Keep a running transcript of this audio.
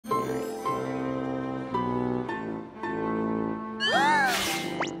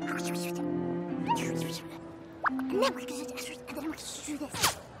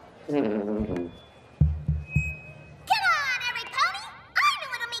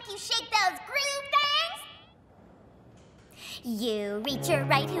You reach your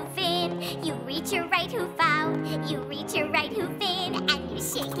right hoof in, you reach your right hoof out. You reach your right hoof in and you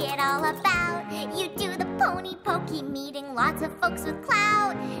shake it all about. You do the pony pokey, meeting lots of folks with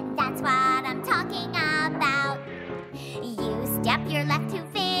clout. That's what I'm talking about. You step your left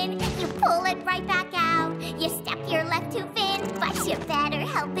hoof in, you pull it right back out. You step your left hoof in, but you better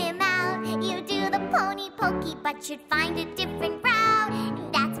help him out. You do the pony pokey, but should find a different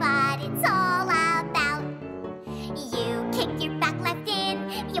route. That's what it's all about. You kick your back left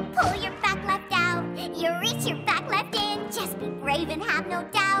in, you pull your back left out. You reach your back left in, just be brave and have no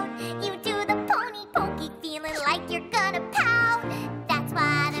doubt. You do the pony pokey, feeling like you're gonna pout. That's what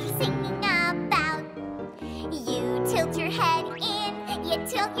I'm singing about. You tilt your head in, you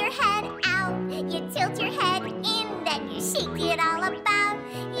tilt your head out. You tilt your head